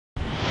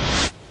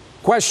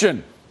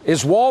Question.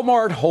 Is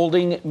Walmart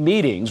holding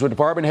meetings with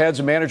department heads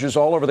and managers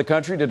all over the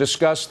country to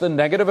discuss the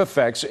negative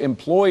effects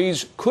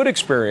employees could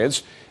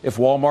experience if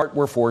Walmart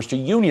were forced to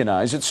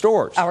unionize its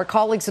stores? Our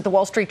colleagues at the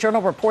Wall Street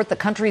Journal report the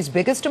country's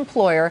biggest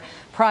employer,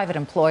 private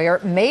employer,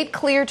 made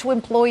clear to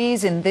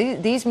employees in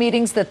these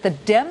meetings that the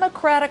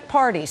Democratic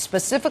Party,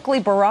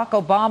 specifically Barack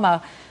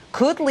Obama,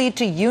 could lead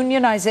to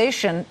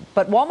unionization,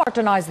 but Walmart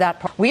denies that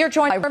part. We are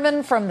joined by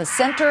Berman from the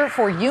Center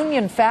for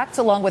Union Facts,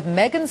 along with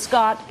Megan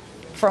Scott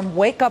from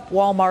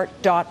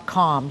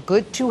wakeupwalmart.com.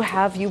 Good to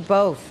have you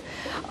both.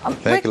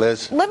 Thank you,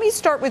 Liz. Let me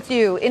start with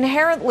you.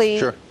 Inherently,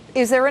 Sure.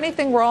 Is there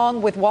anything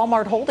wrong with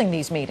Walmart holding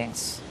these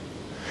meetings?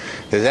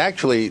 There's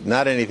actually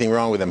not anything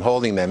wrong with them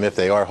holding them if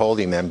they are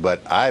holding them,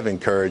 but I've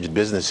encouraged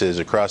businesses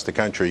across the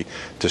country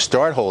to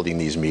start holding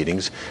these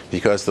meetings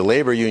because the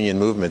labor union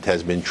movement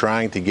has been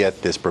trying to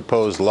get this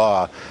proposed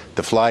law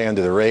to fly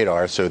under the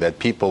radar so that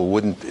people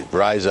wouldn't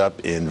rise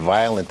up in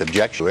violent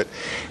objection to it.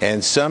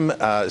 And some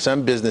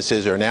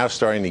businesses are now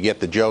starting to get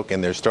the joke,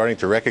 and they're starting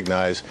to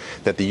recognize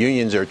that the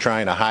unions are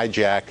trying to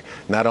hijack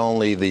not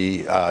only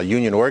the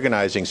union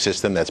organizing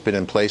system that's been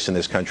in place in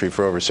this country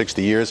for over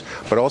 60 years,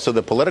 but also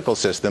the political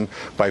system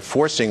by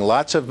forcing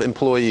lots of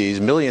employees,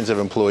 millions of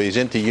employees,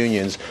 into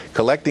unions,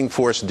 collecting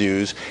forced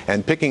dues,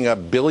 and picking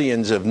up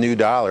billions of new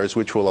dollars,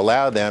 which will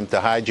allow them to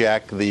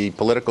hijack the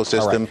political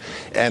system,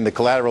 and the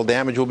collateral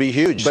damage will be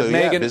huge. But so,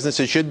 Megan, yeah,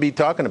 businesses should be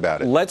talking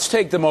about it. Let's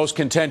take the most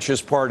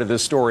contentious part of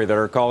this story that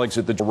our colleagues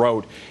at the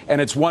wrote,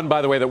 and it's one,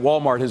 by the way, that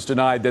Walmart has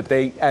denied that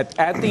they,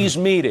 at these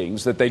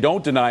meetings, that they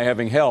don't deny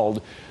having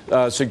held,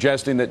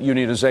 suggesting that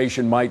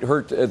unionization might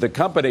hurt the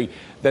company,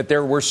 that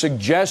there were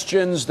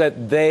suggestions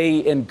that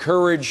they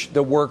encourage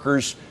the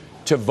workers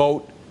to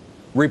vote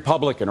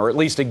Republican, or at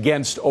least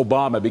against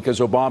Obama, because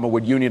Obama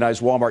would unionize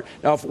Walmart.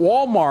 Now, if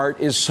Walmart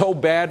is so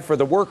bad for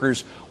the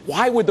workers,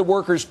 why would the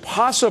workers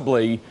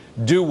possibly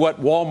do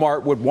what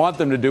Walmart would want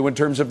them to do in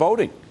terms of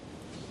voting?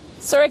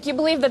 So, Rick, you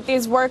believe that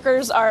these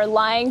workers are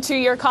lying to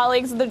your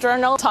colleagues at the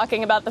Journal,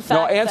 talking about the fact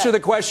No, answer the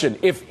question.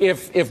 If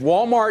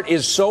Walmart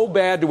is so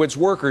bad to its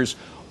workers,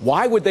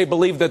 why would they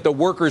believe that the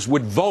workers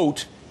would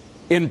vote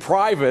in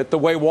private the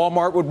way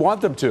Walmart would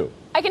want them to?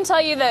 I can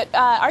tell you that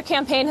our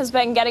campaign has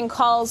been getting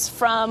calls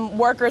from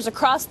workers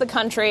across the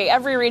country,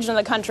 every region of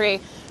the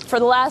country, for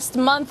the last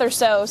month or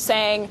so,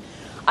 saying,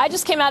 I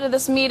just came out of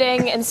this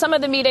meeting. In some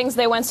of the meetings,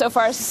 they went so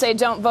far as to say,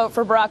 don't vote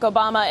for Barack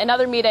Obama. In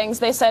other meetings,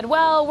 they said,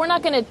 well, we're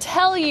not going to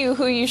tell you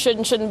who you should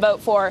and shouldn't vote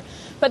for.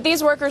 But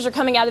these workers are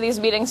coming out of these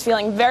meetings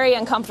feeling very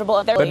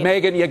uncomfortable. But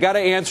Megan, you got to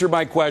answer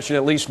my question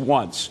at least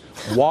once.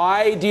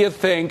 Why do you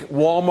think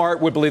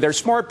Walmart would believe? They're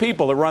smart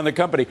people that run the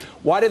company.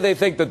 Why do they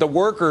think that the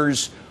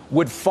workers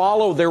would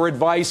follow their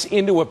advice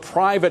into a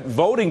private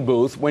voting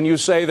booth when you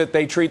say that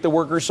they treat the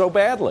workers so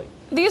badly?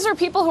 These are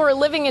people who are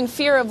living in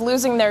fear of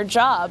losing their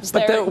jobs.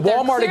 But the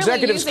Walmart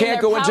executives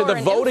can't go into the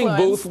voting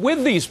booth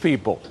with these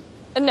people.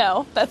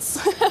 No,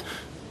 that's...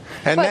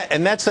 And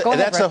that's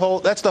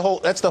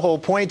the whole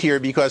point here,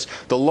 because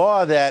the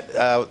law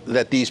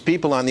that these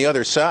people on the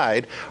other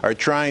side are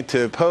trying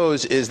to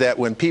oppose is that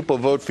when people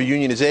vote for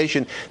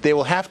unionization, they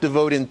will have to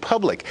vote in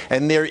public.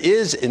 And there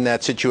is, in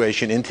that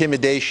situation,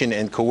 intimidation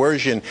and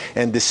coercion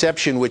and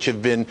deception, which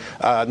have been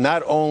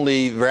not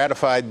only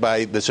ratified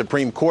by the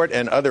Supreme Court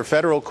and other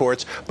federal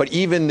courts, but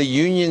even the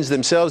unions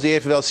themselves. The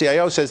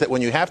AFL-CIO says that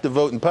when you have to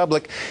vote in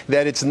public,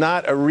 that it's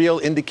not a real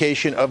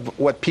indication of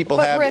what people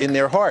have in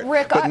their heart.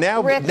 But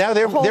now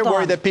they're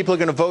worried that people are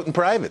going to vote in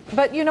private.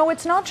 But, you know,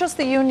 it's not just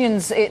the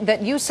unions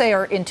that you say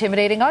are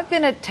intimidating. I've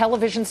been at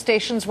television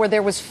stations where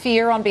there was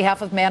fear on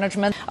behalf of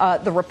management.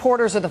 The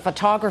reporters or the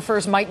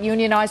photographers might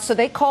unionize, so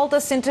they called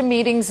us into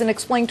meetings and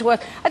explained to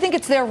us. I think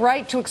it's their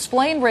right to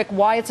explain, Rick,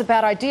 why it's a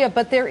bad idea.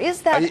 But there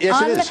is that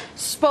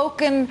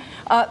unspoken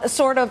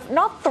sort of,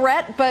 not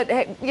threat, but,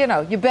 hey, you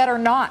know, you better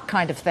not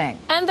kind of thing.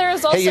 And there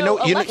is also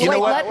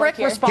let Rick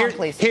respond,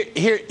 please.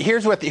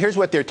 Here's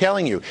what they're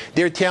telling you.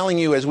 They're telling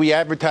you, as we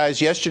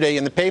advertised yesterday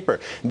in the paper,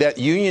 that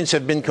unions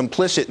have been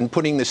complicit in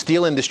putting the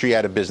steel industry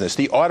out of business,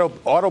 the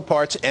auto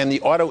parts and the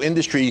auto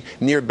industry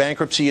near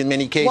bankruptcy in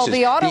many cases. Well,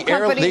 the auto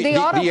company, the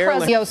auto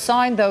president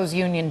signed those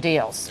union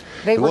deals.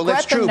 They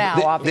regret them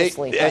now,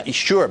 obviously.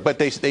 Sure, but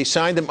they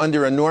signed them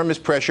under enormous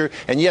pressure,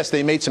 and yes,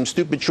 they made some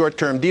stupid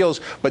short-term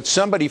deals, but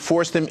somebody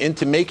forced them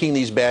into making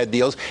these bad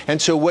deals.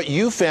 And so what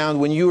you found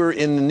when you were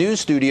in the news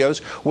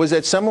studios was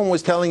that someone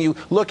was telling you,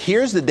 look,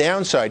 here's the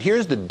downside,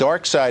 here's the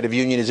dark side of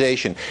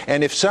unionization.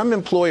 And if some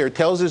employer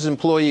tells his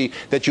employee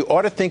that you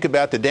ought to think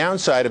about the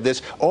downside of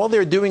this, all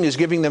they're doing is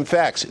giving them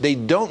facts. They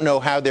don't know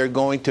how they're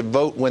going to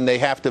vote when they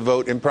have to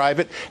vote in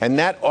private, and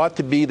that ought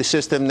to be the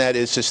system that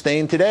is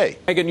sustained today.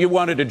 Megan, you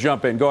wanted to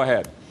jump in. Go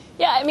ahead.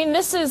 Yeah, I mean,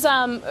 this is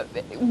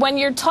when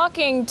you're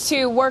talking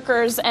to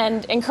workers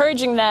and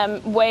encouraging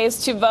them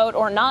ways to vote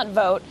or not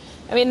vote,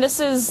 I mean, this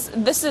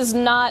is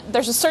not,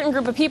 there's a certain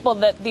group of people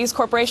that these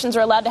corporations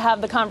are allowed to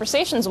have the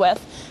conversations with,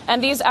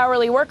 and these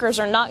hourly workers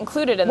are not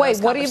included in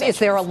those conversations. Wait, what do you mean? Is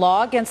there a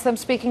law against them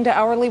speaking to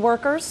hourly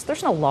workers?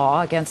 There's no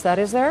law against that,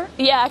 is there?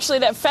 Yeah, actually,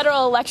 that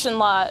federal election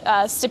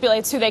law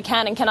stipulates who they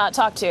can and cannot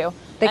talk to.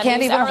 They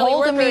can't even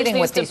hold a meeting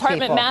with these people. These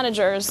department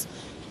managers,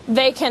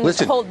 they can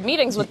hold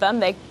meetings with them.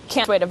 They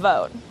can't wait to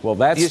vote. Well,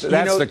 that's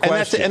the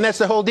question. And that's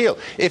the whole deal.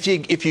 If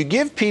you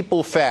give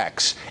people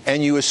facts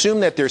and you assume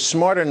that they're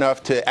smart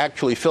enough to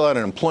actually fill out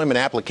an employment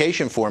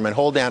application form and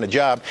hold down a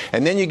job,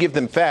 and then you give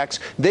them facts,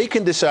 they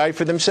can decide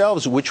for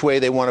themselves which way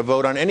they want to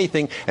vote on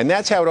anything. And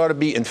that's how it ought to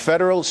be in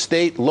federal,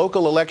 state,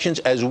 local elections,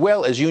 as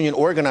well as union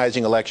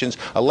organizing elections,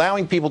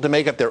 allowing people to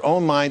make up their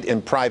own mind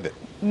in private.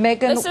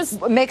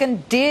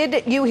 Megan,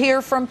 did you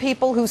hear from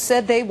people who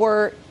said they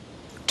were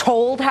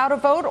told how to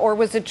vote, or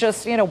was it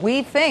just,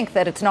 we think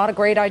that it's not a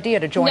great idea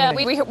to join? No,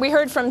 we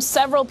heard from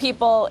several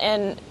people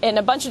in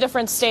a bunch of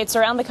different states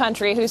around the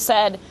country who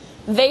said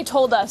they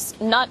told us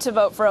not to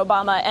vote for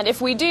Obama, and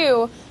if we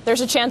do,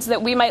 there's a chance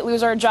that we might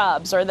lose our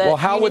jobs, or that well,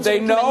 how would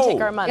they know?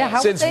 Take our money. Yeah,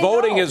 since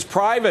voting is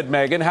private,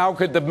 Megan, how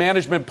could the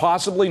management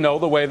possibly know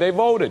the way they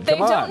voted? They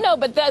don't know,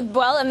 but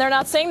and they're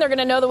not saying they're going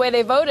to know the way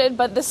they voted,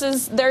 but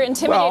they're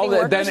intimidating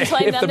workers. Then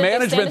if the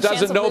management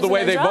doesn't know the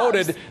way they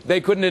voted, they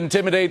couldn't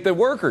intimidate the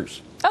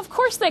workers. Of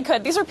course they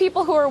could. These are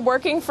people who are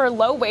working for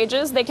low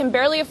wages. They can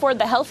barely afford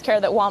the health care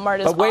that Walmart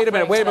is offering.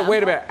 But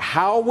wait a minute.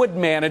 How would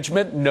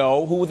management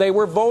know who they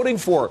were voting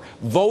for?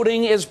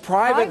 Voting is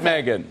private,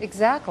 Megan.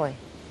 Exactly.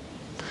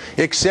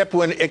 Except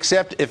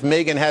if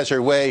Megan has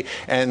her way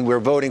and we're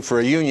voting for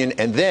a union,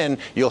 and then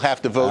you'll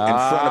have to vote in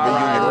front of a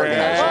union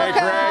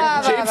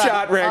organizer. Cheap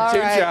shot, Rick.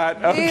 Cheap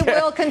shot. Okay. We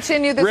will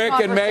continue this Rick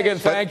and Megan,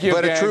 thank you.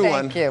 But a true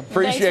one. Thank you.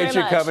 Appreciate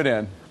you coming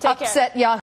in. Take care. Upset Yahoo.